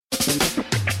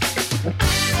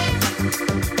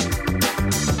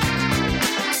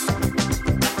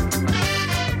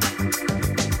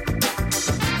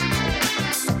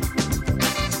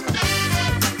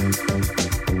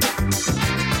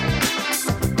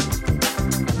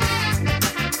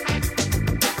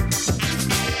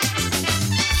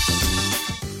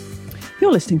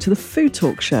You're listening to the Food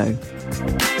Talk Show.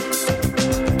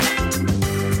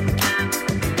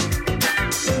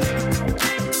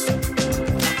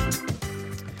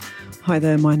 Hi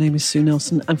there, my name is Sue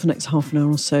Nelson, and for the next half an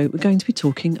hour or so, we're going to be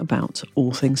talking about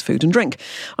all things food and drink.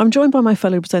 I'm joined by my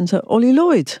fellow presenter, Ollie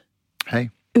Lloyd. Hey.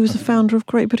 Who was the founder of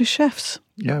Great British Chefs.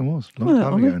 Yeah, it was. Long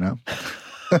time ago now.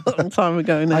 Long time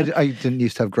ago now. I didn't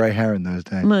used to have grey hair in those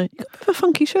days. No, you've got a bit of a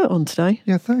funky shirt on today.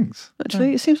 Yeah, thanks.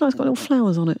 Actually, it seems like it's got little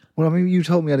flowers on it. Well, I mean, you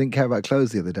told me I didn't care about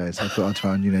clothes the other day, so I thought I'd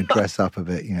try and, dress up a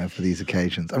bit, for these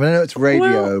occasions. I mean, I know it's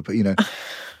radio, but,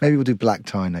 maybe we'll do black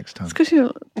tie next time. It's because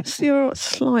you're a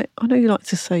slight, I know you like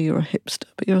to say you're a hipster,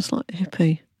 but you're a slight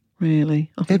hippie,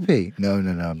 really. Hippie? No,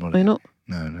 I'm not. Are you not?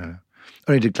 No.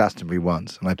 I only did Glastonbury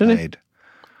once, and I paid.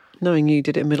 Knowing you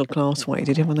did it middle class way,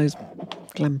 did you have one of those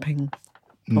glamping?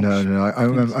 No. I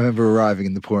remember arriving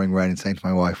in the pouring rain and saying to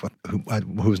my wife, who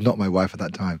was not my wife at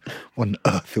that time, "What on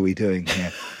earth are we doing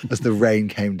here?" As the rain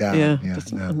came down.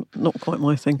 Not quite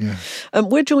my thing. Yeah.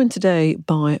 We're joined today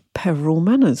by Peverel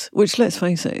Manors, which, let's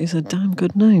face it, is a damn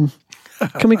good name.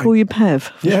 Can we call you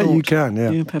Pev? Yeah, short? you can.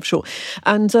 Yeah, Pev short.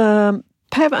 And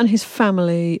Pev and his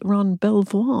family run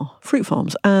Belvoir fruit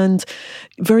farms, and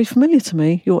very familiar to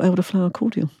me, your elderflower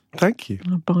cordial. Thank you.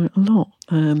 I buy it a lot.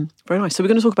 Very nice. So we're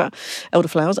going to talk about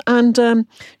elderflowers and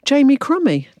Jamie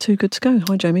Crummie. Too good to go.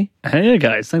 Hi, Jamie. Hey,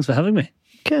 guys. Thanks for having me.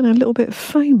 Getting a little bit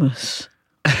famous.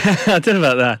 I don't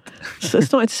know about that. So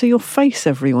starting to see your face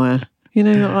everywhere.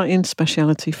 Like in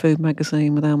Speciality Food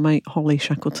magazine with our mate Holly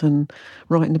Shackleton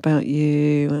writing about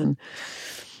you, and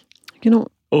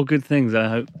all good things, I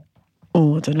hope.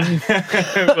 Oh, I don't know.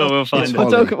 Well, we'll find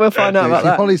out. We'll find out about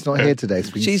that. Holly's not here today, so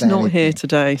we can She's say not anything. here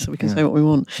today, so we can say what we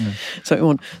want. Yeah.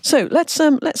 So let's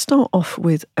start off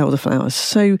with elderflowers.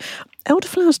 So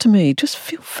elderflowers to me just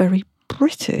feel very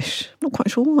British. I'm not quite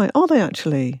sure why. Are they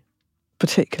actually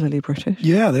particularly British?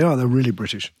 Yeah, they are. They're really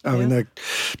British. I mean, they're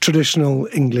traditional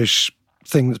English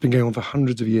thing that's been going on for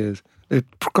hundreds of years. They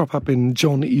crop up in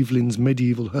John Evelyn's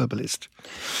Medieval Herbalist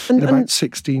in about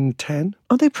 1610.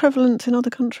 Are they prevalent in other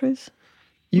countries?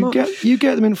 You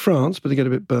get them in France, but they get a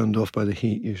bit burned off by the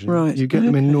heat usually. Right. You get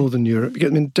them in Northern Europe. You get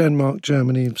them in Denmark,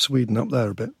 Germany, Sweden, up there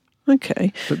a bit.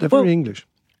 Okay. But they're very English.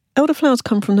 Elderflowers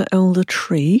come from the elder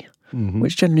tree,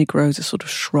 which generally grows a sort of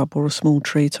shrub or a small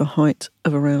tree to a height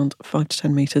of around 5 to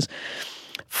 10 metres.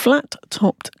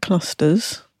 Flat-topped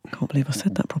clusters, can't believe I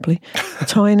said that properly,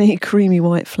 tiny, creamy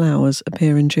white flowers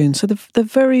appear in June. So they're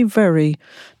very, very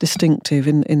distinctive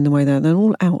in the way they're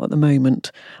all out at the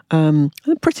moment.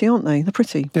 They're pretty, aren't they? They're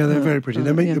pretty. Yeah, they're very pretty.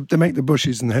 They make the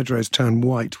bushes and the hedgerows turn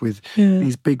white with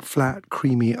these big, flat,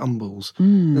 creamy umbels.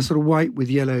 They're sort of white with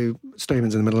yellow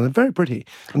stamens in the middle, and they're very pretty.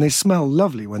 And they smell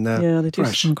lovely when they're they do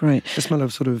fresh. smell great. They smell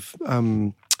of sort of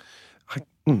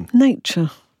Nature.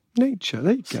 Nature,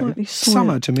 there you go. Slightly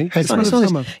Summer to me. It's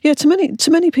summer. Yeah, to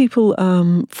many people,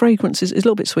 fragrance is a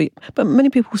little bit sweet, but many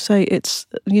people say it's,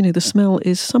 the smell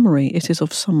is summery. It is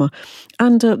of summer.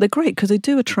 And they're great because they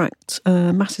do attract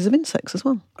masses of insects as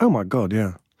well. Oh my God,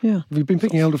 yeah. Yeah. If you've been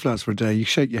picking elderflowers for a day, you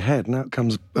shake your head and out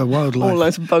comes a wildlife all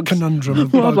those bugs. conundrum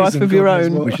of wildlife bugs of your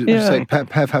own. We should say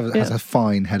Pev has a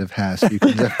fine head of hair, so you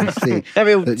can definitely see.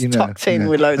 Everyone's tucked in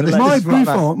with loads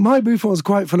of My bouffant's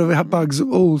quite full of bugs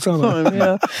all summer.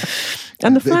 Yeah.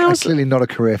 And the flowers... Clearly not a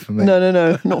career for me.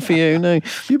 No, not for you, no.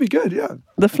 You'd be good, yeah.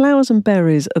 The flowers and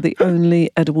berries are the only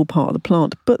edible part of the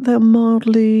plant, but they're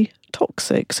mildly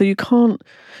toxic, so you can't...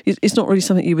 It's not really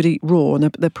something you would eat raw,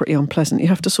 and they're pretty unpleasant. You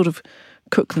have to sort of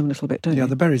cook them a little bit, don't you? Yeah,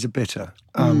 the berries are bitter,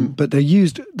 but they're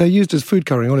used as food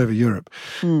colouring all over Europe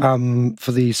for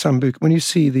the sambuca. When you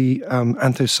see the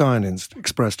anthocyanins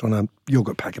expressed on a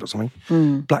yoghurt packet or something,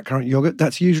 blackcurrant yoghurt,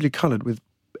 that's usually coloured with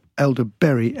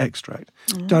elderberry extract,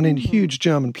 done in huge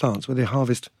German plants where they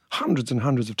harvest hundreds and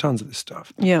hundreds of tons of this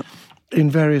stuff. Yeah. In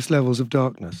various levels of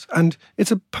darkness. And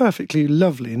it's a perfectly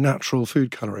lovely natural food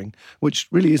colouring, which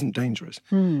really isn't dangerous.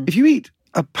 If you eat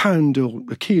a pound or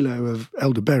a kilo of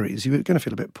elderberries, you're going to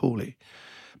feel a bit poorly.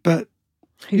 But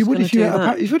you would if you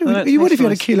had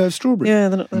a kilo of strawberries.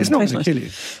 Yeah, it's not going to kill you.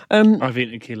 I've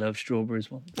eaten a kilo of strawberries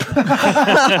once.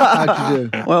 How'd you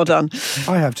do? Well done.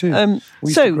 I have too.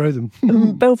 We used to grow them.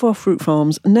 Belvoir Fruit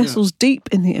Farms nestles deep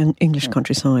in the English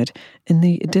countryside, in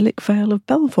the idyllic Vale of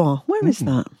Belvoir. Where is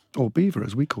that? Or Beaver,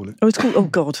 as we call it. Oh, it's called... Oh,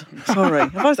 God. Sorry.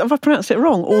 Have I pronounced it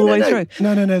wrong all the way through?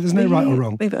 No. There's no right or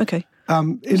wrong. Okay.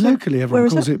 Locally, everyone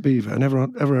calls it Beaver, and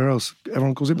everywhere else,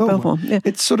 everyone calls it Belvoir. Yeah.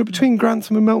 It's sort of between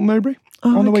Grantham and Melton Mowbray,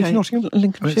 on the way to Nottingham.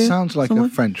 Lincolnshire. It sounds like somewhere. a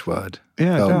French word.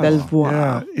 Yeah,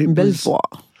 Belvoir. Yeah, Belvoir.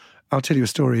 I'll tell you a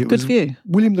story. It Good was view.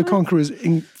 William the Conqueror's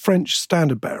French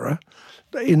standard bearer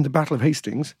in the Battle of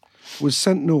Hastings was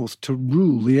sent north to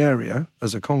rule the area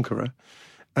as a conqueror,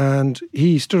 and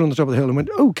he stood on the top of the hill and went,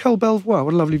 "Oh, quel Belvoir,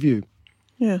 what a lovely view."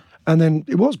 Yeah. And then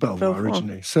it was Belvoir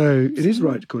originally, so it is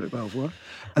right to call it Belvoir.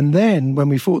 And then when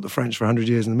we fought the French for 100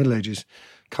 years in the Middle Ages,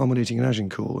 culminating in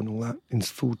Agincourt and all that in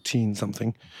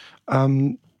 14-something,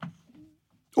 all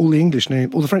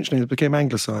the French names became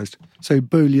anglicised. So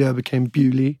Beaulieu became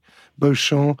Bewley,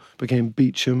 Beauchamp became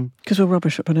Beecham. Because we're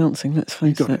rubbish at pronouncing, let's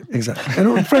face it. Exactly. And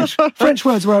all French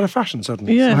words were out of fashion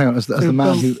suddenly. Yeah. So hang on, as the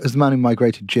man who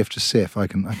migrated GIF to SIF, I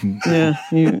can Yeah,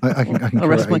 I can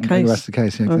rest my case. Rest the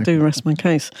case. Yeah, I exactly. do rest my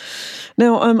case.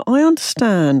 Now, I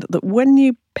understand that when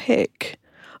you pick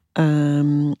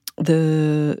the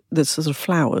sort of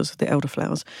flowers, the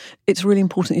elderflowers, it's really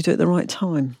important you do it at the right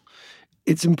time.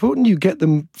 It's important you get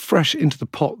them fresh into the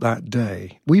pot that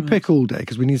day. We pick all day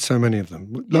because we need so many of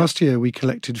them. Last year we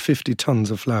collected 50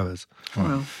 tons of flowers.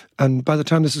 Wow. And by the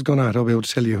time this has gone out, I'll be able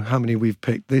to tell you how many we've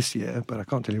picked this year, but I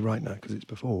can't tell you right now because it's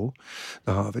before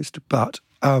the harvest. But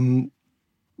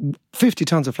 50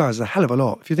 tons of flowers is a hell of a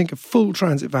lot. If you think a full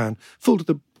transit van, full to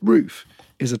the roof,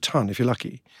 is a ton if you're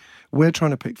lucky. We're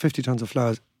trying to pick 50 tons of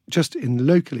flowers just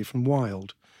locally from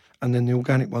wild, and then the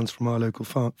organic ones from our local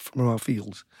farm, from our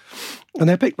fields. And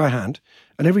they're picked by hand.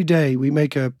 And every day we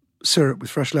make a syrup with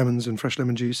fresh lemons and fresh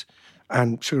lemon juice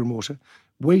and sugar and water,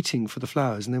 waiting for the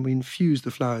flowers. And then we infuse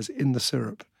the flowers in the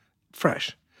syrup,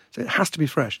 fresh. So it has to be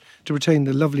fresh to retain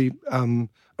the lovely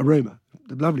aroma,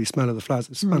 the lovely smell of the flowers,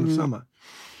 the smell of summer.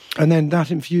 And then that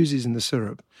infuses in the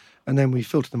syrup. And then we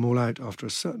filter them all out after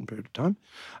a certain period of time.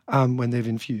 When they've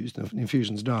infused, the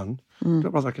infusion's done,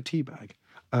 rather like a tea bag.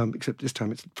 Except this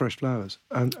time it's fresh flowers.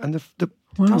 And the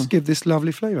does give this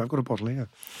lovely flavour. I've got a bottle here.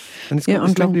 And it's got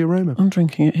this lovely aroma. I'm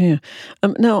drinking it here.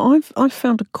 Now, I've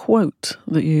found a quote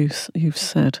that you've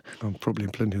said. I'm probably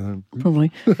in plenty of them.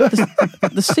 Probably.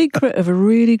 The secret of a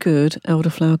really good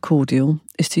elderflower cordial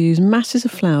is to use masses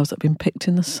of flowers that have been picked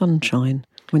in the sunshine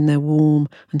when they're warm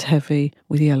and heavy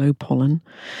with yellow pollen.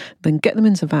 Then get them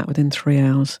into vat within 3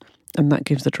 hours. And that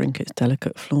gives the drink its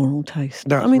delicate floral taste.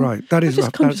 That's right. That is it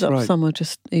just conjures up right. summer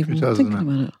just even thinking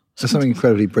about it. There's something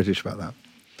incredibly British about that.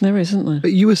 There is, isn't there?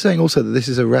 But you were saying also that this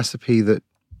is a recipe that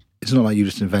it's not like you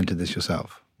just invented this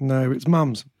yourself. No, it's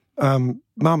Mum's.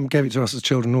 Mum gave it to us as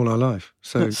children all our life.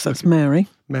 So that's Mary.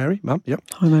 Mary, Mum, yep.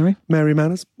 Hi, Mary. Mary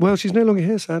Manners. Well, she's no longer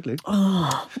here, sadly.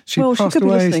 Oh, she passed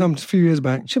away a few years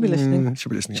back. She'll be listening. She'll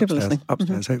be listening She'll be upstairs. listening.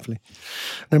 Upstairs, hopefully.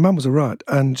 No, Mum was all right.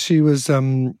 And she was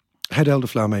head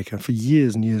elderflower maker for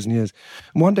years and years and years.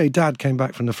 And one day Dad came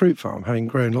back from the fruit farm having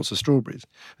grown lots of strawberries.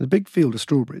 There's a big field of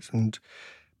strawberries and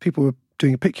people were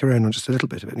doing a pick your own on just a little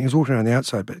bit of it. And he was walking around the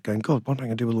outside bit going, God, what am I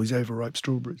going to do with all these overripe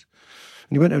strawberries?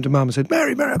 And he went over to Mum and said,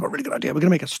 Mary, I've got a really good idea. We're going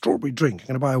to make a strawberry drink. I'm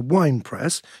going to buy a wine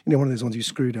press, one of those ones you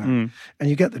screw down, and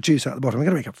you get the juice out the bottom. We're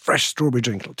going to make a fresh strawberry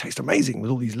drink. It'll taste amazing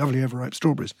with all these lovely overripe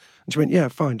strawberries. And she went, yeah,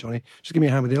 fine, Johnny. Just give me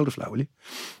a hand with the elderflower, will you?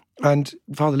 And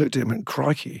Father looked at him and went,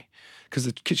 crikey, because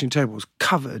the kitchen table was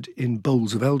covered in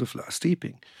bowls of elderflower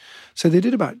steeping. So they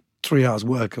did about 3 hours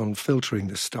work on filtering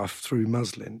this stuff through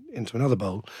muslin into another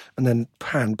bowl and then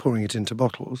hand pouring it into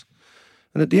bottles.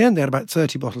 And at the end, they had about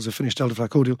 30 bottles of finished elderflower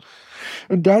cordial.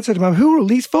 And Dad said to Mum, who are all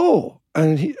these for?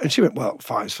 And she went, well,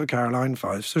 5's for Caroline,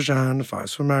 5's for Jeanne,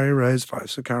 5's for Mary Rose,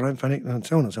 5's for Caroline Fenwick, and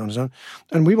so on and so on and so on.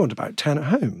 And we want about 10 at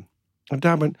home. And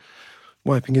Dad went,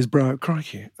 wiping his brow,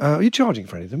 crikey, are you charging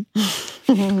for any of them?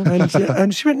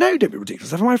 and she went, no, don't be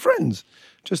ridiculous, they're for my friends,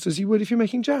 just as you would if you're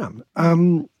making jam.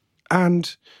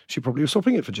 And she probably was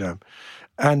swapping it for jam.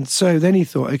 And so then he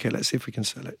thought, okay, let's see if we can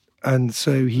sell it. And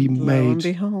so he made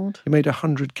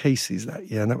 100 cases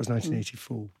that year, and that was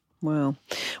 1984. Wow.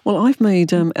 Well, I've made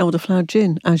elderflower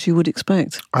gin, as you would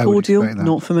expect. Cordial,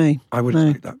 not for me. I would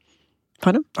expect that.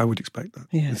 Pardon? I would expect that.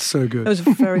 Yeah. It's so good. It was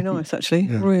very nice, actually.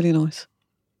 Yeah. Really nice.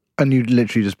 And you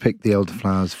literally just pick the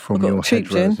elderflowers from your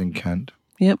hedgerows in Kent.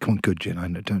 Yep. Come on, good gin. I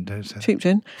know, don't say cheap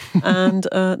gin, and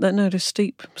just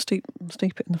steep it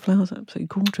in the flowers. Absolutely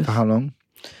gorgeous. For how long?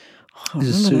 This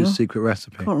is Sue's secret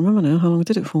recipe. I can't remember now how long I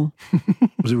did it for.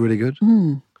 Was it really good?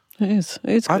 It is.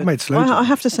 It's good. I've made slow gin. I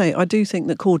have to say, I do think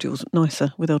that cordial's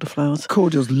nicer with elderflowers.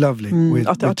 Cordial's lovely with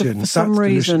gin. For some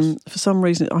reason,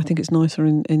 I think it's nicer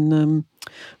in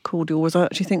cordial. Whereas I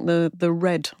actually think the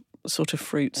red sort of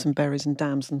fruits and berries and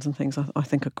damsons and things I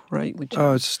think are great with gin.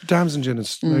 Oh, it's damson gin and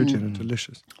snow gin are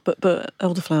delicious. But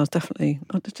elderflower's definitely,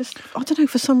 I don't know,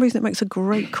 for some reason it makes a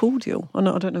great cordial. I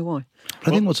don't know why.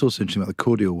 I think what's also interesting about the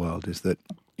cordial world is that,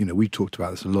 we've talked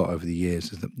about this a lot over the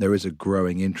years, is that there is a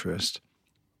growing interest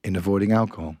in avoiding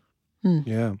alcohol.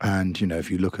 Yeah. And,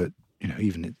 if you look at,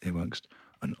 even amongst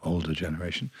an older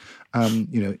generation,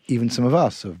 even some of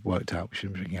us have worked out we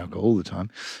shouldn't be drinking alcohol all the time.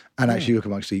 And actually look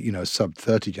amongst the, a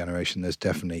sub-30 generation, there's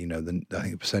definitely, I think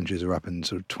the percentages are up in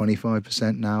sort of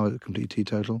 25% now at complete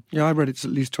teetotal. Yeah, I read it's at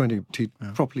least 20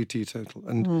 properly teetotal.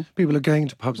 And people are going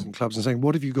to pubs and clubs and saying,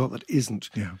 what have you got that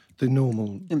isn't the normal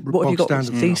what have you got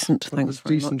that's decent, thanks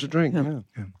very decent much. To drink,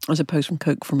 yeah. As opposed from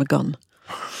Coke from a gun.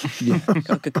 Yeah.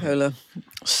 Coca-Cola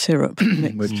syrup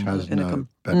which has no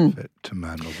benefit to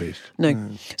man or beast.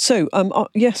 No. So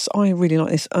yes, I really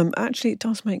like this. Actually, it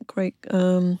does make great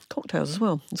cocktails as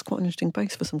well. It's quite an interesting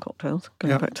base for some cocktails.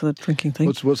 Going back to the drinking thing.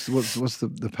 What's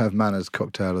the Pev Manners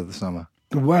cocktail of the summer?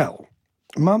 Well,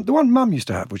 the one Mum used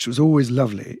to have, which was always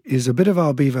lovely, is a bit of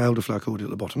our Beaver elderflower cordial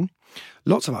at the bottom,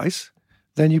 lots of ice.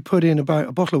 Then you put in about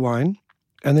a bottle of wine,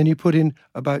 and then you put in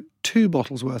about 2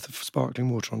 bottles worth of sparkling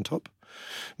water on top.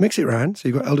 Mix it round, so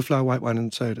you've got elderflower, white wine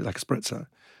and soda, like a spritzer.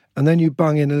 And then you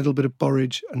bung in a little bit of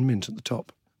borage and mint at the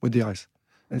top with the ice.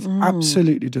 And it's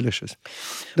absolutely delicious.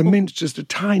 The mint, just a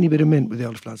tiny bit of mint with the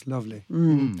elderflower, is lovely.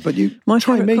 But you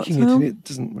try making it and it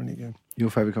doesn't really go. Your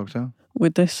favourite cocktail?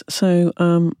 With this, so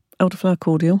elderflower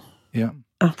cordial. Yeah.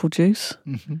 Apple juice.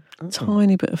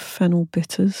 Tiny bit of fennel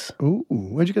bitters. Ooh,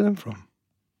 where'd you get them from?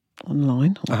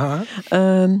 Online.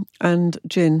 And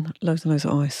gin, loads and loads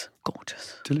of ice.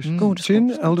 Gorgeous. Delicious. Gorgeous. Gin,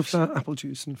 gorgeous. elderflower, apple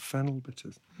juice and fennel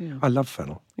bitters. Yeah. I love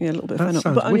fennel. Yeah, a little bit that of fennel.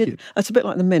 Sounds but only wicked. It's a bit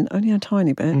like the mint, only a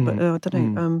tiny bit, but I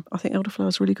don't know. I think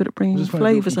elderflower's really good at bringing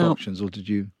flavours out. Options, or did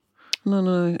you...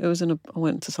 No. It was I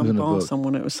went to some bar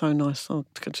somewhere. It was so nice. I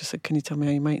just said, "Can you tell me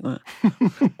how you make that?"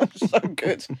 So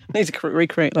good. I need to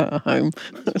recreate that at home.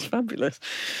 It was fabulous.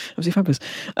 Absolutely fabulous.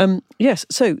 Yes.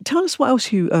 So tell us what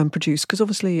else you produce, because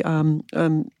obviously,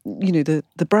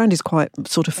 the brand is quite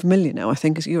sort of familiar now. I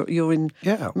think as you're in.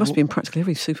 Yeah. Must be in practically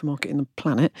every supermarket in the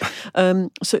planet.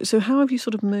 So how have you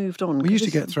sort of moved on? We used to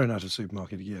get thrown out of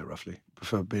supermarket a year roughly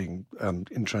for being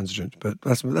intransigent, but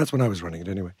that's when I was running it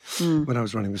anyway. When I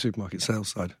was running the supermarket sales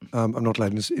side. I'm not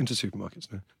allowed into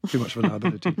supermarkets now. Too much of a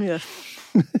liability. Yeah.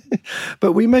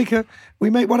 But we make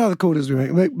what other cordials we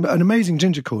make? We make an amazing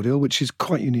ginger cordial, which is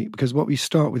quite unique because what we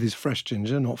start with is fresh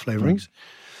ginger, not flavourings.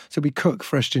 So we cook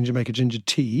fresh ginger, make a ginger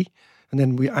tea, and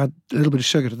then we add a little bit of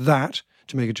sugar to that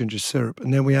to make a ginger syrup.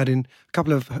 And then we add in a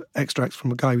couple of extracts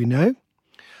from a guy we know.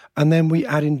 And then we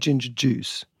add in ginger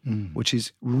juice, which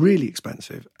is really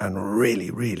expensive and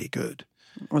really, really good.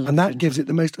 And that gives it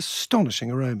the most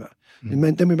astonishing aroma.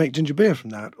 Then we make ginger beer from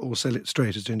that, or sell it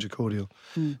straight as ginger cordial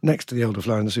next to the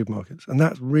elderflower in the supermarkets. And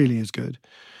that really is good.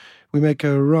 We make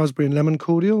a raspberry and lemon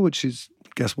cordial, which is,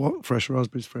 guess what? Fresh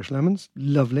raspberries, fresh lemons.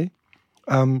 Lovely.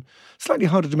 Slightly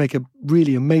harder to make a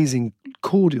really amazing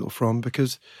cordial from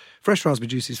because fresh raspberry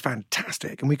juice is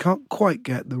fantastic and we can't quite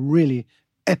get the really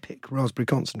epic raspberry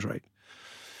concentrate.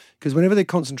 Because whenever they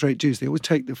concentrate juice, they always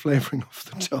take the flavouring off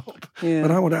the top. Yeah.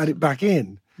 And I want to add it back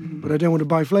in, but I don't want to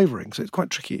buy flavouring, so it's quite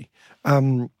tricky.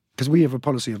 Because we have a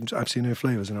policy of absolutely no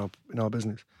flavours in our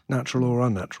business, natural or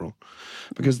unnatural,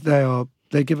 because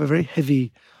they give a very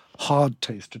heavy, hard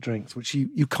taste to drinks, which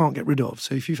you can't get rid of.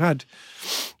 So if you've had,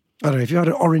 I don't know, if you had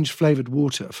an orange flavoured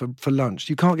water for lunch,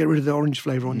 you can't get rid of the orange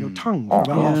flavour on your tongue for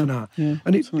about half an hour. Yeah,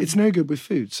 and it's no good with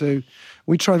food. So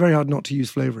we try very hard not to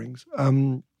use flavourings.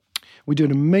 We do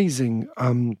an amazing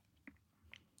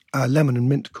lemon and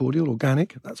mint cordial,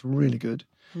 organic. That's really good.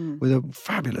 With a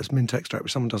fabulous mint extract,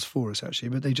 which someone does for us, actually,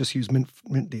 but they just use mint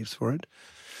leaves for it.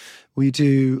 We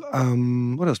do,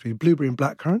 what else do we do? Blueberry and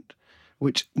blackcurrant,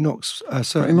 which knocks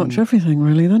certain... Pretty much everything,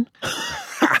 really, then.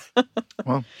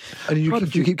 Well, and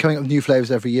you keep coming up with new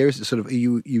flavours every year? Is it sort of, are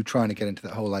you trying to get into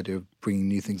that whole idea of bringing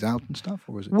new things out and stuff,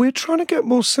 or is it? We're trying to get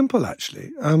more simple,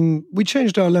 actually. We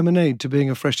changed our lemonade to being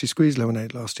a freshly squeezed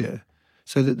lemonade last year,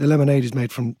 so that the lemonade is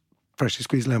made from freshly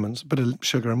squeezed lemons, a bit of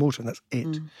sugar and water, and that's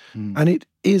it. And it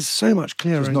is so much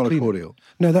clearer. So it's not a cordial?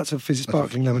 No, that's a fizzy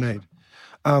sparkling lemonade.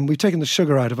 We've taken the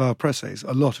sugar out of our presses,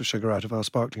 a lot of sugar out of our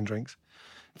sparkling drinks,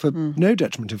 for no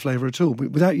detriment in flavour at all,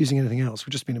 without using anything else.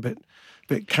 We've just been a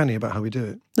bit canny about how we do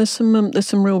it. There's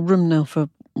some real room now for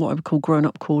what I would call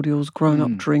grown-up cordials,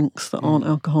 grown-up drinks that aren't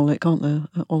alcoholic, aren't there,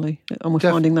 Ollie? And we're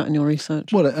finding that in your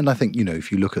research. Well, and I think,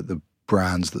 if you look at the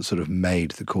brands that sort of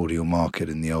made the cordial market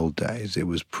in the old days, it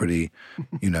was pretty,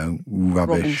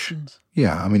 rubbish. Robinsons.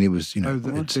 Yeah, I mean, it was, it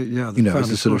was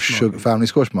the sort of sugar family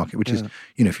squash market, which is,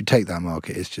 if you take that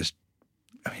market, it's just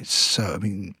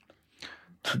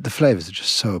the flavours are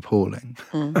just so appalling.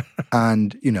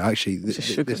 And, actually... It's just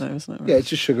sugar though, isn't it? Yeah, it's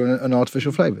just sugar and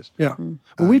artificial flavours. Yeah.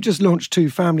 Well, we've just launched 2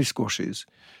 family squashes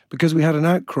because we had an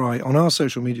outcry on our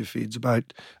social media feeds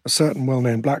about a certain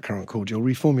well-known blackcurrant cordial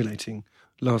reformulating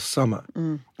last summer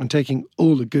and taking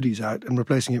all the goodies out and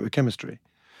replacing it with chemistry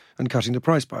and cutting the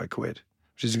price by £1,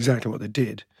 which is exactly what they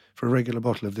did for a regular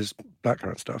bottle of this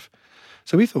blackcurrant stuff.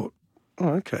 So we thought,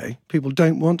 okay, people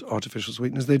don't want artificial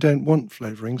sweeteners, they don't want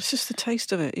flavourings. It's just the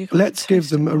taste of it. Let's give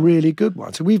them a really good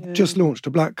one. So we've just launched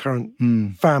a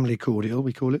blackcurrant family cordial,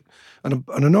 we call it, and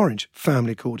an orange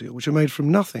family cordial, which are made from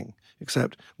nothing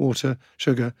except water,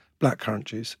 sugar, blackcurrant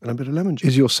juice, and a bit of lemon juice.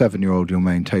 Is your 7-year-old your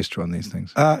main taster on these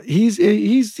things?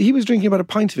 He was drinking about a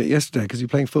pint of it yesterday because he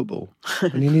was playing football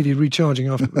and he needed recharging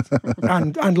afterwards.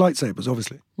 and lightsabers,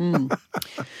 obviously.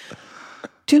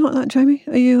 Do you like that, Jamie?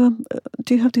 Are you?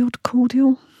 Do you have the odd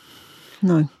cordial?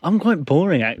 No. I'm quite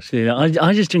boring, actually.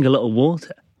 I just drink a lot of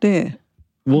water. Do you?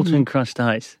 Water and crushed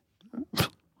ice.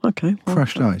 Okay. Well,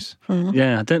 Crushed ice.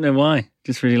 Yeah, I don't know why.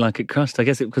 Just really like it crushed. I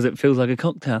guess because it feels like a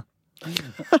cocktail.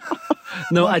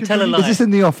 No, I tell a lie. Is this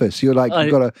in the office? You're like,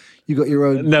 you got your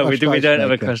own. No, we don't have a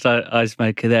maker. crushed ice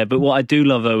maker there. But what I do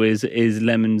love though is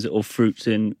lemons or fruits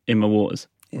in my waters.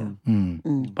 Yeah.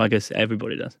 But I guess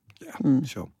everybody does. Yeah,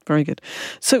 sure. Very good.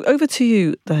 So over to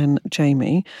you then,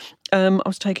 Jamie. I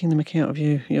was taking the mickey out of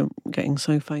you. You're getting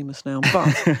so famous now,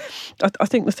 but I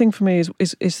think the thing for me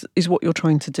is what you're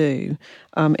trying to do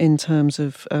in terms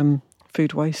of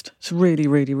food waste. It's a really,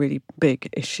 really, really big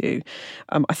issue.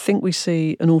 I think we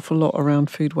see an awful lot around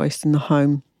food waste in the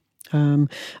home, and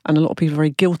a lot of people are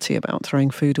very guilty about throwing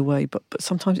food away. But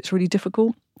sometimes it's really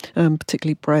difficult.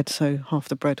 Particularly bread, so half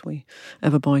the bread we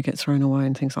ever buy gets thrown away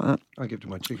and things like that. I give to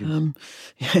my chickens.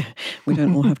 Yeah, we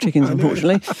don't all have chickens,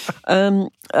 unfortunately.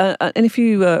 And if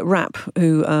you RAP,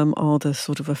 who are the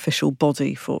sort of official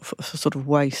body for sort of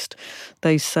waste,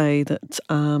 they say that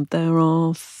there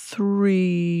are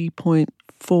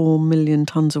 3.4 million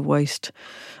tonnes of waste,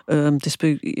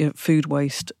 food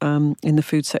waste in the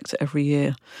food sector every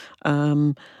year,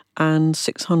 and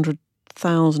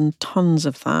 600,000 tonnes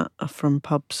of that are from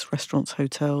pubs, restaurants,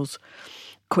 hotels,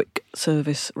 quick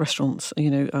service restaurants,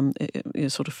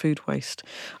 sort of food waste.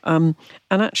 And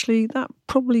actually that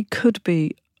probably could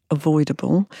be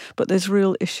avoidable, but there's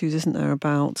real issues, isn't there,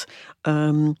 about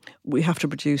we have to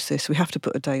produce this, we have to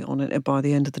put a date on it, and by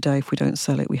the end of the day, if we don't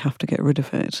sell it, we have to get rid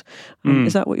of it.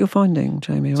 Is that what you're finding,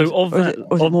 Jamie? Or is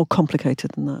it more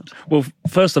complicated than that? Well,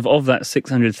 first of that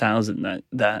 600,000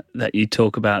 that you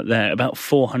talk about there, about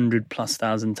 400 plus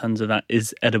thousand tonnes of that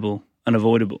is edible and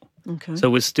avoidable. Okay. So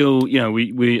we're still,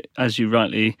 we as you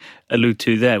rightly allude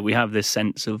to there, we have this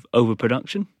sense of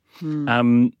overproduction.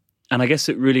 And I guess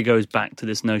it really goes back to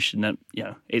this notion that,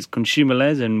 it's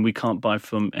consumer-led and we can't buy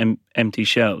from empty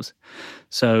shelves.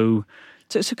 So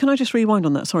can I just rewind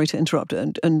on that? Sorry to interrupt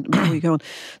and before you go on.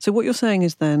 So what you're saying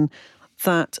is then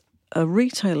that a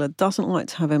retailer doesn't like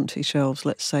to have empty shelves,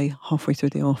 let's say, halfway through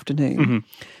the afternoon,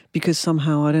 because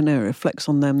somehow, I don't know, it reflects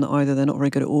on them that either they're not very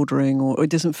good at ordering or it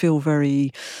doesn't feel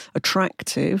very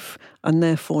attractive, and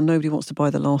therefore nobody wants to buy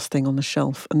the last thing on the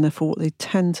shelf. And therefore what they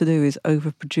tend to do is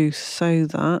overproduce so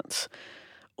that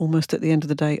almost at the end of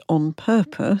the day, on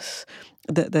purpose,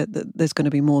 that there's going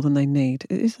to be more than they need.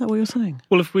 Is that what you're saying?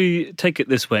 Well, if we take it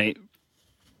this way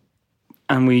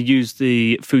and we use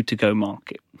the food-to-go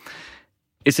market,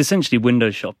 it's essentially window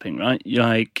shopping, right?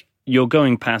 Like, you're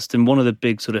going past, and one of the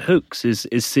big sort of hooks is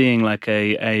seeing like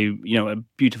a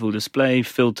beautiful display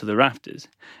filled to the rafters,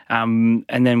 and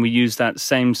then we use that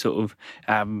same sort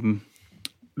of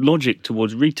logic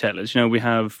towards retailers. We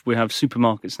have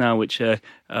supermarkets now which are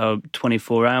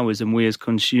 24 hours, and we as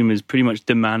consumers pretty much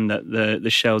demand that the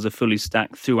shelves are fully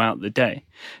stacked throughout the day.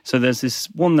 So there's this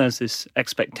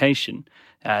expectation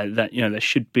that there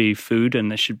should be food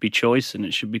and there should be choice and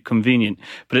it should be convenient,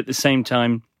 but at the same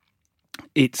time,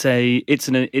 it's an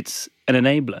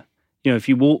enabler. If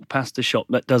you walk past a shop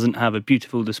that doesn't have a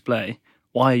beautiful display,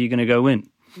 why are you going to go in?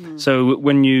 So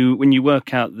when you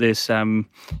work out this,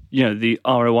 the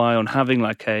ROI on having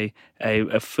like a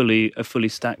fully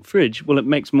stacked fridge, well, it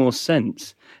makes more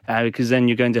sense because then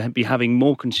you're going to be having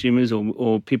more consumers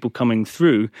or people coming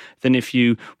through than if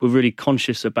you were really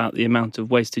conscious about the amount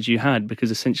of wastage you had,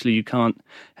 because essentially you can't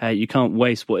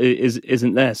waste what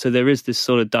isn't there. So there is this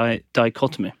sort of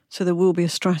dichotomy. So there will be a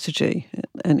strategy,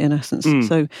 in essence.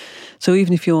 So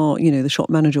even if you're, the shop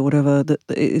manager or whatever, that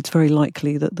it's very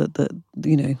likely that the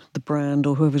brand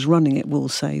or whoever's running it will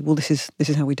say, well, this is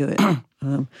how we do it.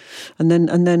 And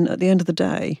then at the end of the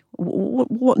day,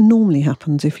 what normally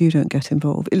happens if you don't get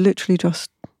involved? It literally just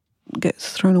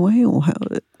gets thrown away, or how?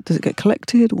 does it get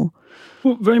collected or?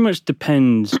 Well, very much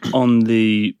depends on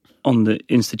the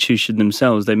institution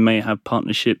themselves. They may have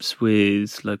partnerships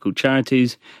with local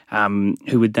charities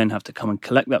who would then have to come and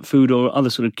collect that food, or other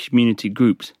sort of community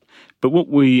groups. But what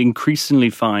we increasingly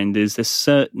find is there's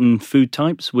certain food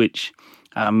types which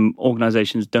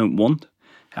organisations don't want.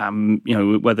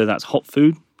 Whether that's hot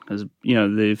food, because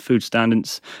the food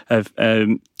standards of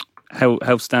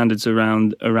health standards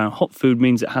around hot food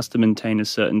means it has to maintain a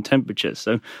certain temperature.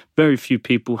 So very few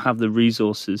people have the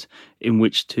resources in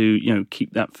which to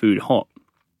keep that food hot.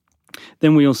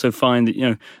 Then we also find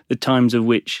that the times of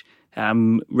which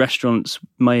restaurants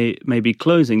may be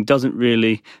closing doesn't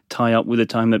really tie up with the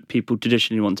time that people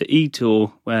traditionally want to eat,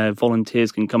 or where volunteers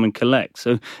can come and collect.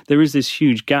 So there is this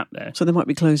huge gap there. So they might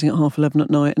be closing at 11:30 at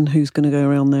night, and who's going to go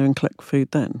around there and collect food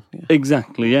then? Yeah.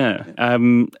 Exactly, yeah.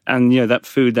 And that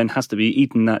food then has to be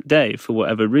eaten that day for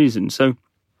whatever reason. So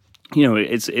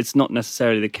it's not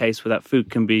necessarily the case where that food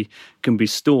can be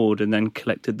stored and then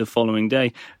collected the following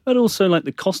day, but also like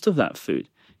the cost of that food.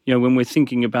 When we're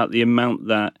thinking about the amount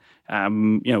that a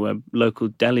local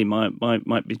deli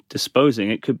might be disposing,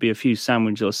 it could be a few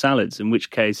sandwiches or salads, in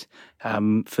which case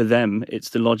for them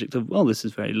it's the logic of, well, this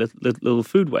is very little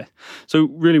food waste. So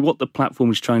really what the platform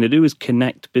is trying to do is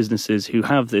connect businesses who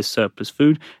have this surplus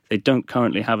food, they don't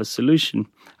currently have a solution,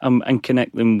 and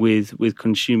connect them with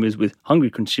consumers, with hungry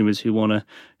consumers who want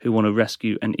to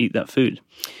rescue and eat that food.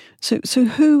 So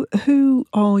who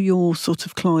are your sort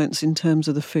of clients in terms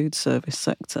of the food service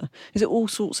sector? Is it all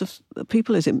sorts of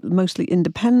people? Is it mostly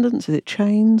independents? Is it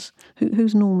chains?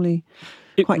 Who's normally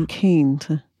quite keen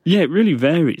to? Yeah, it really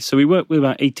varies. So we work with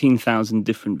about 18,000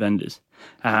 different vendors,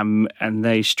 and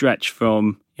they stretch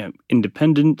from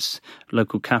independents,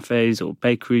 local cafes or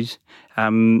bakeries,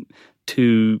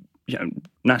 to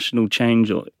national chains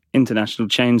or international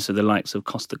chains, so the likes of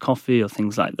Costa Coffee or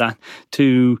things like that,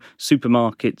 to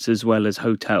supermarkets as well as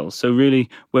hotels. So really,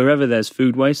 wherever there's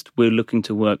food waste, we're looking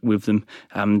to work with them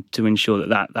to ensure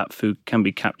that food can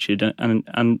be captured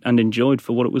and enjoyed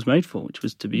for what it was made for, which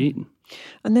was to be eaten.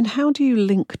 And then how do you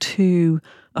link to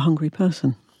a hungry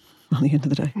person at the end of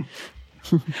the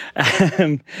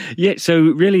day? So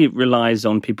really it relies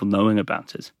on people knowing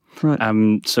about us. Right.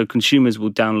 So consumers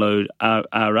will download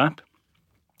our app.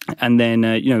 And then,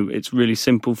 it's really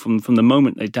simple. From the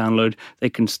moment they download, they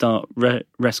can start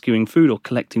rescuing food or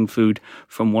collecting food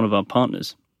from one of our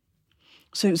partners.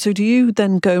 So do you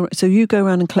then go? So you go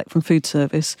around and collect from food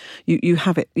service. You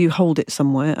have it. You hold it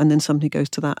somewhere, and then somebody goes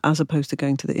to that, as opposed to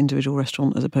going to the individual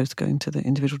restaurant, as opposed to going to the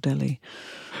individual deli.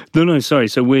 No, sorry.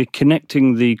 So we're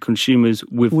connecting the consumers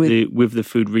with the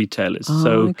food retailers.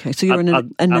 Okay. So you're an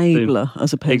enabler,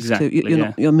 as opposed to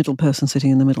you're a middle person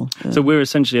sitting in the middle. So we're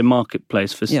essentially a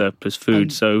marketplace for surplus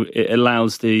food. So it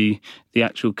allows the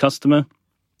actual customer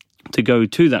to go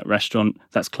to that restaurant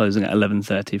that's closing at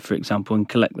 11:30, for example, and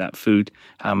collect that food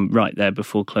right there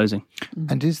before closing.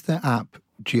 And is the app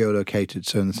geolocated,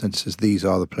 so in the sense as these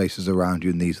are the places around you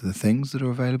and these are the things that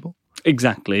are available?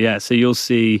 Exactly, yeah. So you'll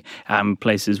see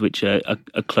places which are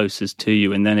closest to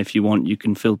you, and then if you want, you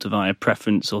can filter via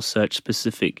preference or search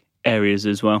specific areas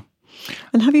as well.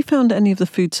 And have you found any of the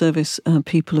food service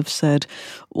people have said,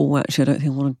 oh, actually, I don't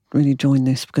think I want to really join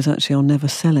this because actually I'll never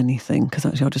sell anything because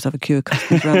actually I'll just have a queue of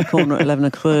customers around the corner at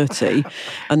 11:30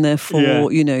 and therefore,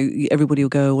 everybody will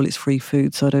go, well, it's free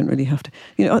food, so I don't really have to.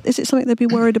 Is it something they'd be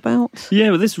worried about? Yeah,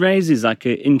 well, this raises like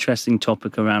an interesting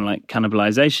topic around like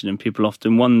cannibalization, and people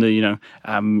often wonder,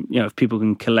 if people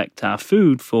can collect our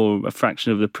food for a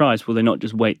fraction of the price, will they not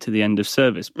just wait to the end of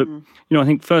service? But, I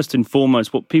think first and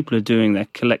foremost, what people are doing, they're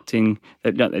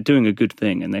doing a good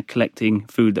thing, and they're collecting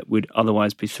food that would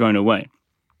otherwise be thrown away.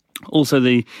 Also,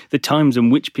 the times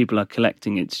in which people are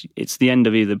collecting, it's the end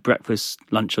of either breakfast,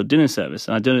 lunch, or dinner service.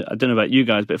 And I don't know about you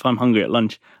guys, but if I'm hungry at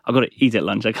lunch, I've got to eat at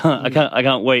lunch. I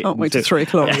can't wait. Can't wait till 3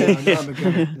 o'clock.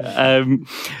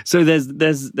 So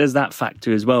there's that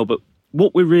factor as well. But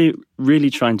what we're really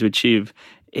trying to achieve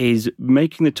is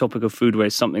making the topic of food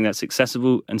waste something that's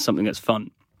accessible and something that's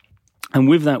fun. And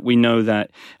with that, we know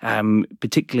that,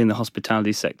 particularly in the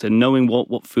hospitality sector, knowing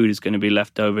what food is going to be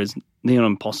left over is near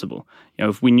impossible.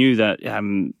 If we knew that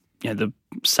the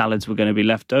salads were going to be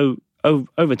left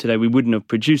over today, we wouldn't have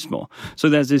produced more. So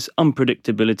there's this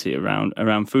unpredictability around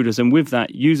fooders. And with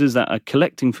that, users that are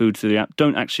collecting food through the app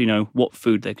don't actually know what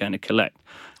food they're going to collect.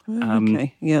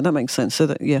 Okay, yeah, that makes sense. So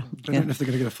that I don't know if they're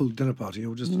going to get a full dinner party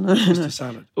or just a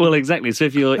salad. Well, exactly. So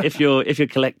if you're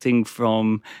collecting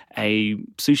from a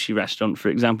sushi restaurant, for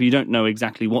example, you don't know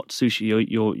exactly what sushi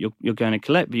you're going to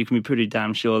collect, but you can be pretty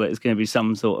damn sure that it's going to be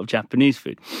some sort of Japanese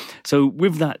food. So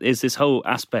with that is this whole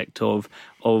aspect of,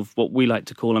 of what we like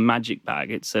to call a magic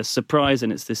bag. It's a surprise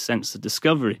and it's this sense of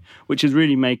discovery, which is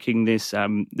really making this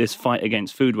this fight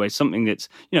against food waste something that's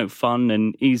fun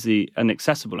and easy and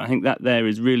accessible. I think that there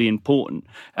is really important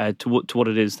to what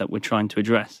it is that we're trying to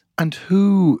address. And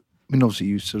who? I mean, obviously,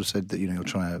 you sort of said that you're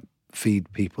trying to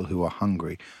feed people who are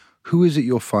hungry. Who is it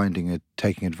you're finding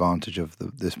taking advantage of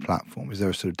this platform? Is there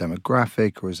a sort of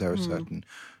demographic, or is there a certain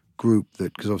group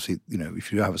that? Because obviously,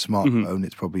 if you have a smartphone,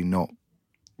 it's probably not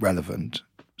relevant.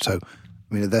 So,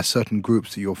 I mean, are there certain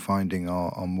groups that you're finding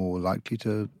are more likely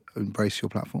to embrace your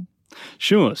platform?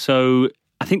 Sure. So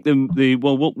I think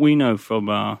what we know from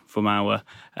our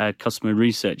customer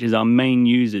research is our main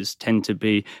users tend to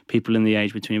be people in the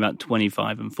age between about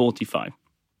 25 and 45.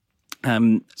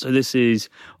 So this is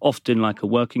often like a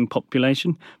working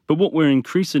population. But what we're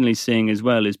increasingly seeing as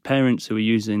well is parents who are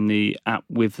using the app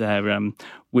with their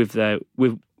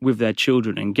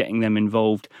children and getting them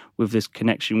involved with this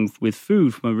connection with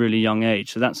food from a really young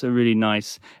age. So that's a really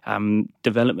nice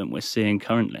development we're seeing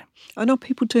currently. And are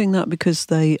people doing that because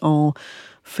they are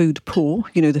food poor,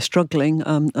 they're struggling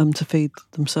to feed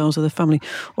themselves or their family,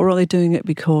 or are they doing it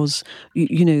because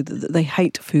they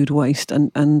hate food waste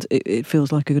and it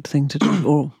feels like a good thing to do,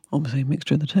 or obviously a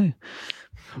mixture of the two?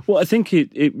 Well, I think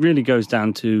it really goes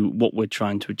down to what we're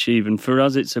trying to achieve. And for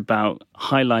us, it's about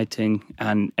highlighting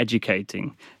and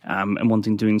educating and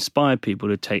wanting to inspire people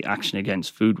to take action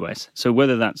against food waste. So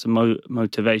whether that's a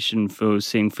motivation for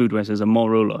seeing food waste as a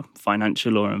moral or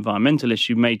financial or environmental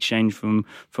issue may change from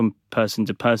person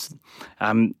to person.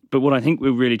 But what I think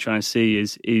we're really trying to see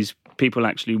is people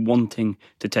actually wanting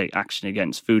to take action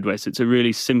against food waste. It's a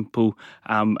really simple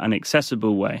and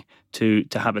accessible way to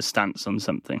have a stance on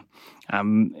something.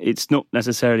 It's not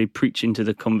necessarily preaching to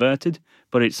the converted,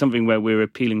 but it's something where we're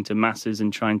appealing to masses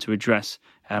and trying to address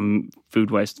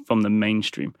food waste from the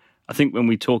mainstream. I think when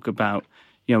we talk about,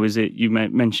 is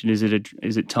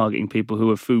it targeting people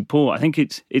who are food poor? I think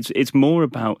it's more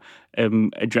about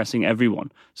addressing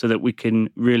everyone so that we can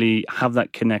really have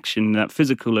that connection, that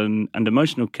physical and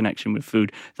emotional connection with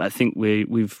food that I think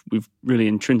we've really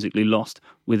intrinsically lost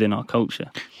within our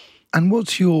culture. And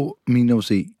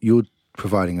obviously you're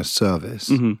providing a service.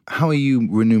 Mm-hmm. How are you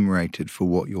remunerated for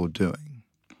what you're doing?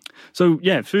 So,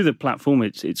 through the platform,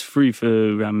 it's free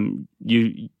for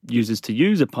users to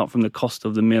use, apart from the cost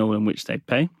of the meal in which they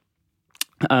pay.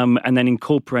 And then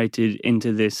incorporated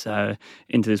into this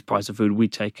price of food, we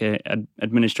take an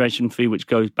administration fee, which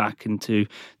goes back into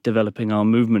developing our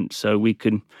movement. So we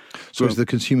can. So, as the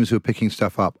consumers who are picking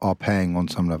stuff up are paying on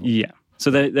some level. Yeah. So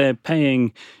they're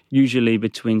paying usually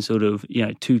between sort of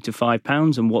 £2 to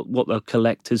 £5, and what they'll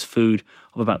collect is food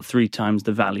of about 3 times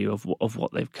the value of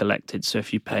what they've collected. So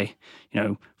if you pay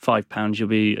 £5, you'll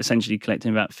be essentially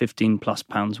collecting about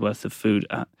 £15+ worth of food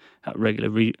at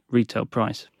regular retail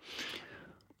price.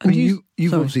 And you've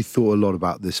obviously thought a lot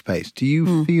about this space. Do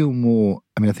you feel more?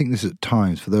 I mean, I think this at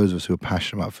times for those of us who are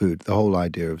passionate about food, the whole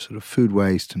idea of sort of food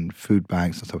waste and food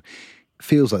banks and stuff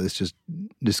feels like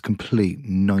this complete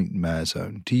nightmare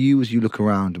zone. Do you, as you look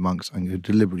around amongst, I'm going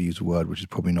to deliberately use a word which is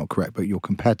probably not correct, but your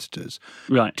competitors,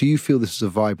 right? Do you feel this is a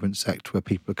vibrant sector where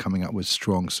people are coming up with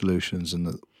strong solutions and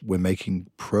that we're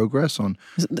making progress on?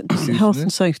 Health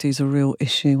and safety is a real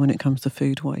issue when it comes to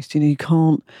food waste. You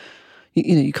can't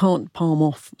palm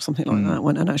off something like that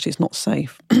and actually it's not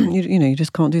safe. You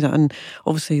just can't do that. And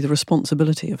obviously the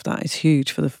responsibility of that is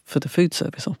huge for the food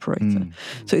service operator.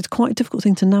 So it's quite a difficult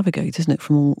thing to navigate, isn't it,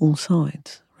 from all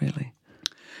sides, really?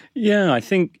 Yeah, I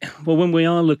think, when we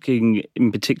are looking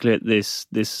in particular at this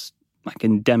like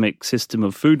endemic system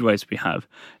of food waste we have,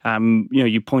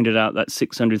 you pointed out that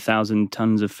 600,000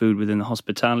 tonnes of food within the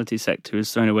hospitality sector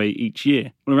is thrown away each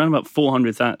year. Well, around about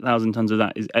 400,000 tonnes of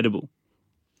that is edible.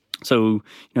 So,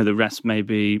 the rest may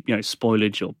be,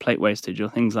 spoilage or plate wastage or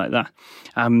things like that.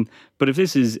 But if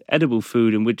this is edible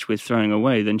food in which we're throwing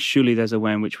away, then surely there's a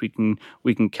way in which we can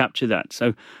capture that.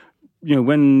 So,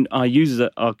 when our users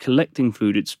are collecting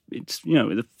food, it's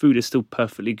the food is still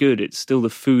perfectly good. It's still the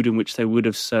food in which they would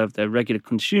have served their regular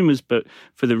consumers, but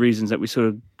for the reasons that we sort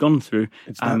of gone through.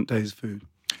 It's that day's food.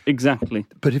 Exactly.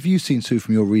 But have you seen, Sue,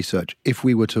 from your research,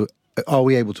 are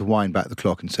we able to wind back the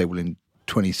clock and say, well, in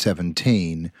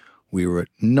 2017... we were at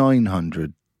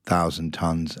 900,000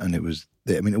 tonnes, and it was.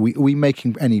 Are we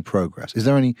making any progress? Is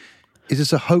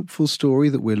this a hopeful story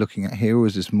that we're looking at here, or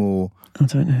is this more? I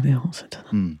don't know the answer to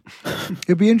that.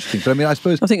 It'd be interesting, but I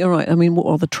suppose. I think you're right. What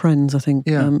are the trends? I think,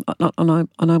 and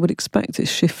I would expect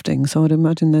it's shifting. So I'd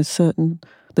imagine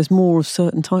there's more of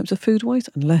certain types of food waste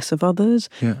and less of others.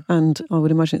 Yeah. And I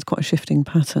would imagine it's quite a shifting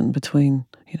pattern between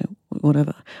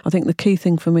whatever. I think the key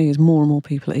thing for me is more and more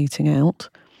people are eating out.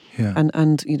 Yeah. And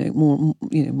more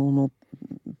and more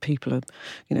people are,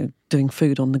 doing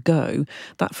food on the go,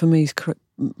 that for me it's got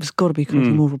to be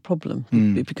creating more of a problem,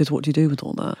 because what do you do with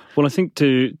all that? Well, I think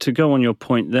to go on your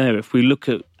point there, if we look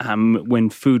at when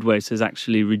food waste has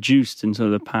actually reduced in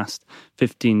sort of the past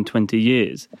 15, 20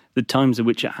 years, the times at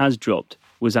which it has dropped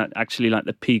was at actually like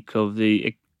the peak of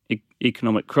the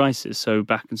economic crisis, so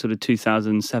back in sort of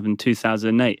 2007,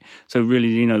 2008. So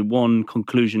really, one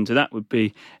conclusion to that would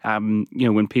be,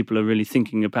 when people are really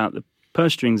thinking about the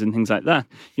purse strings and things like that,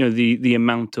 the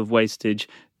amount of wastage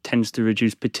tends to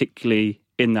reduce, particularly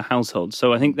in the household.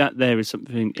 So I think that there is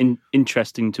something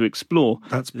interesting to explore.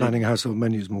 That's planning household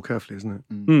menus more carefully, isn't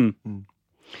it?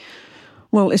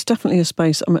 Well, it's definitely a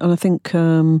space. I mean, and I think,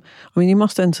 you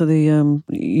must enter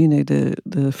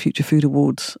the Future Food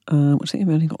Awards, which I think you've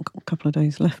only got a couple of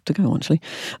days left to go, actually,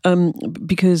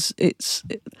 because it's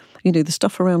the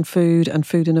stuff around food and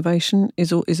food innovation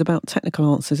is about technical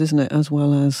answers, isn't it, as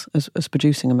well as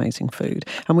producing amazing food.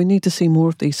 And we need to see more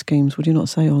of these schemes. Would you not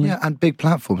say, Ollie? Yeah, and big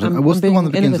platforms. And what's the one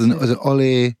that begins? Was it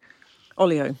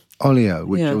Olio,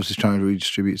 which was trying to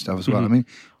redistribute stuff as well. Mm-hmm. I mean,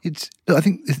 I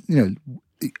think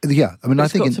I think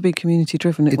it's got to be community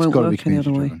driven. It won't work any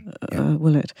other way,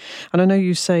 will it? And I know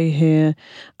you say here,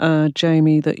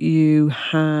 Jamie, that you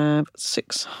have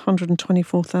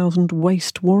 624,000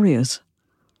 waste warriors.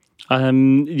 I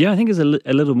think it's a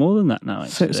little more than that now.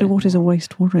 So what is a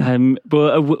waste warrior?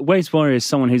 A waste warrior is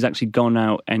someone who's actually gone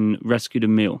out and rescued a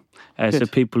meal. So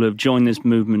people have joined this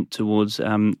movement towards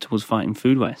fighting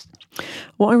food waste.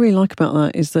 What I really like about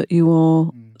that is that you are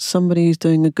somebody who's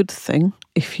doing a good thing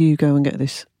if you go and get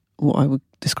this, what I would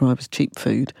describe as cheap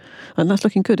food. And that's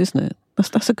looking good, isn't it?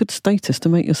 That's a good status to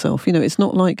make yourself. It's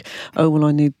not like, oh, well,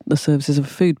 I need the services of a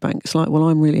food bank. It's like, well,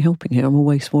 I'm really helping here. I'm a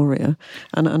waste warrior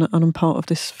and I'm part of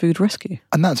this food rescue.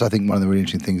 And that's, I think, one of the really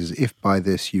interesting things is if by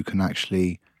this you can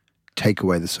actually take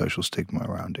away the social stigma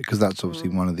around it, because that's obviously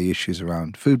one of the issues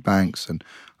around food banks and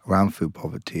around food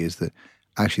poverty, is that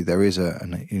actually there is it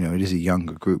is a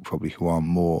younger group probably who are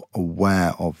more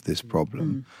aware of this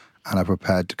problem and are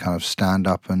prepared to kind of stand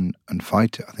up and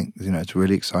fight it. I think, it's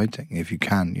really exciting. If you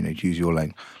can, use your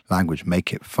language,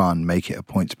 make it fun, make it a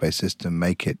points-based system,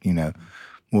 make it,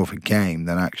 more of a game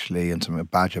than actually, and a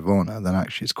badge of honour, then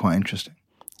actually it's quite interesting.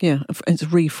 Yeah, it's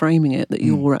reframing it that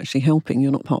you're actually helping.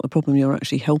 You're not part of the problem. You're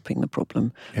actually helping the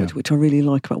problem, which I really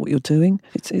like about what you're doing.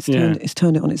 It's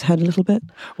turned it on its head a little bit.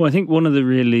 Well, I think one of the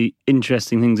really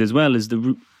interesting things as well is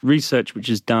the research which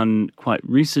is done quite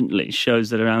recently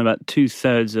shows that around about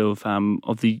 2/3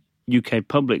 of the UK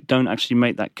public don't actually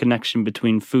make that connection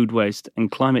between food waste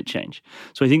and climate change.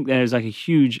 So I think there's like a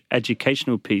huge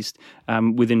educational piece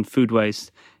within food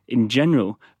waste in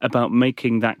general about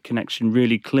making that connection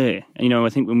really clear. I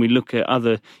think when we look at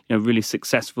other, really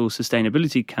successful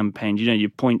sustainability campaigns, you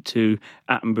point to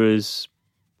Attenborough's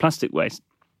plastic waste.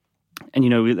 And,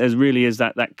 there really is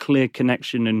that clear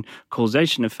connection and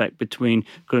causation effect between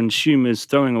consumers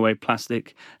throwing away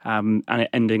plastic and it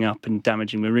ending up and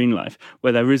damaging marine life,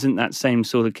 where there isn't that same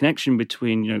sort of connection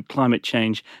between, climate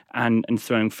change and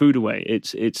throwing food away.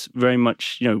 It's very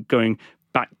much, going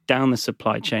back down the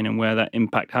supply chain and where that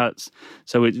impact hurts.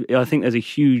 So I think there's a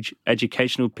huge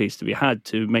educational piece to be had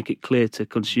to make it clear to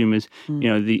consumers,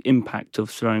 the impact of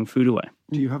throwing food away.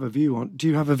 Do you have a view on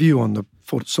the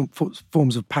some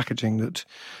forms of packaging that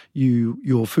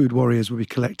your food warriors will be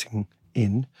collecting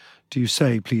in? Do you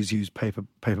say please use paper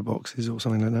boxes or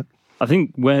something like that? I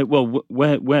think where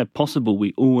possible,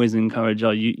 we always encourage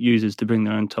our users to bring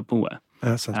their own Tupperware.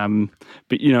 But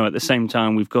at the same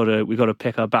time, we've got to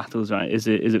pick our battles, right? Is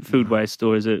it food waste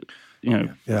or is it fair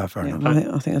enough.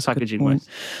 I think that's packaging a good point. waste.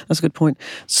 That's a good point.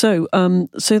 So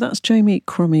that's Jamie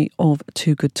Crummie of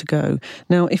Too Good To Go.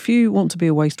 Now, if you want to be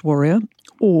a waste warrior,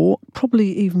 or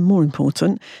probably even more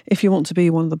important, if you want to be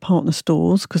one of the partner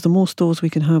stores, because the more stores we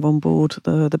can have on board,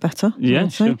 the better. Yeah,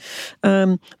 sure.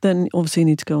 Then obviously you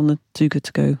need to go on the Too Good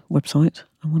To Go website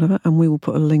and whatever, and we will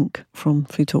put a link from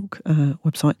Food Talk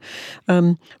website.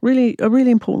 Really, a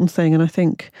really important thing, and I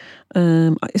think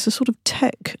it's a sort of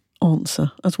tech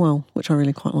answer as well, which I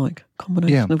really quite like.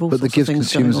 Combination of all sorts of things. But that gives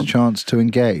consumers a chance to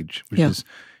engage, which is,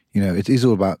 it is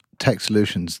all about tech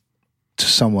solutions to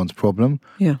someone's problem,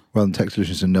 rather than tech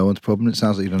solutions to no one's problem. It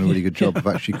sounds like you've done a really good job of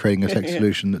actually creating a tech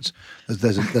solution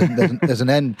there's an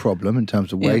end problem in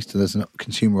terms of waste, and there's a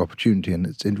consumer opportunity, and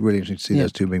it's really interesting to see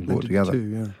those two being brought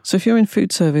together. So if you're in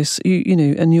food service,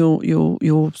 and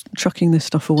you're chucking this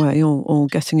stuff away or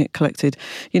getting it collected,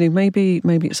 maybe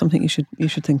it's something you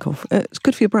should think of. It's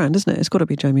good for your brand, isn't it? It's got to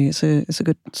be, Jamie. It's a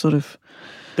good sort of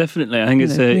definitely. I think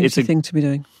it's a thing to be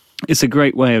doing. it's a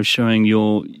great way of showing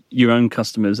your own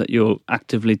customers that you're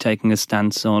actively taking a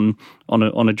stance on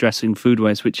addressing food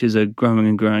waste, which is a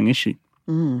growing issue.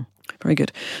 Very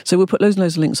good. So we'll put loads and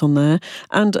loads of links on there.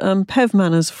 And Pev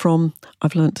Manners from,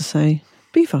 I've learnt to say,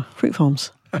 Beaver Fruit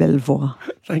Farms. Belvoir.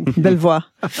 Thank you. Belvoir.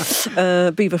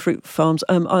 Beaver Fruit Farms.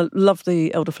 I love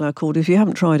the elderflower cord. If you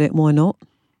haven't tried it, why not?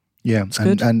 Yeah, it's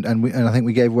good. And I think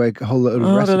we gave away a whole load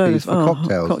of recipes for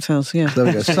cocktails. Cocktails, yeah. So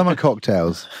there we go. Summer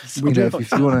cocktails. If you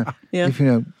want to, if you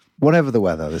know, whatever the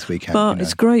weather this weekend. But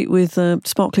it's great with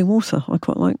sparkling water. I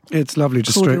quite like. It's lovely,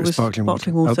 just straight with sparkling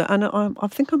water. And I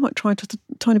think I might try just a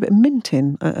tiny bit of mint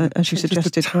in, as you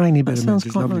suggested. Just a tiny bit of mint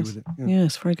is lovely nice. with it. Yeah.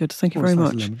 Yes, very good. Thank you very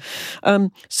much.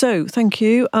 So thank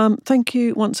you. Thank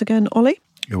you once again, Ollie.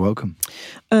 You're welcome.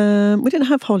 We didn't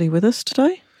have Holly with us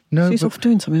today. No, she's off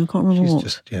doing something. I can't remember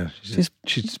what.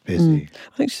 She's busy.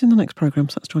 I think she's in the next programme,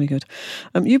 so that's really good.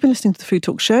 You've been listening to the Food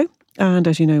Talk Show, and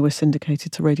as you know, we're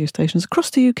syndicated to radio stations across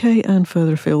the UK and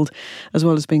further afield, as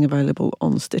well as being available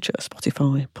on Stitcher,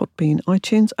 Spotify, Podbean,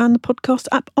 iTunes, and the podcast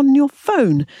app on your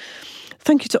phone.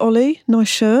 Thank you to Ollie. Nice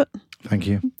shirt. Thank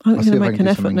you. I'm going to make an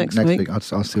effort next week. I'll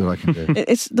see what I can do.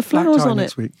 It's the flowers on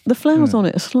it. The flowers on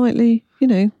it are slightly,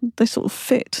 they sort of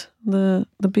fit the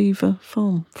Beaver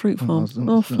Farm, fruit farm.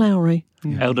 Flowery.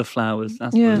 Yeah. Elderflowers.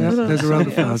 That's there's elder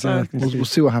flowers. Yeah. We'll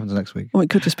see what happens next week. Or it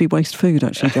could just be waste food,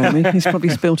 actually, Jeremy. He's probably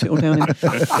spilt it all down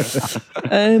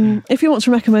in. If you want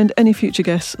to recommend any future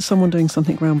guests, someone doing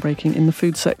something groundbreaking in the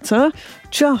food sector,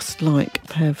 just like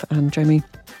Pev and Jamie,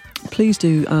 please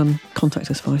do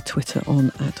contact us via Twitter on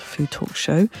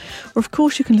 @FoodTalkShow. Or, of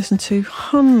course, you can listen to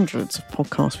hundreds of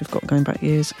podcasts we've got going back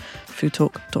years,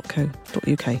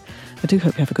 foodtalk.co.uk. I do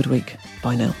hope you have a good week.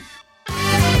 Bye now.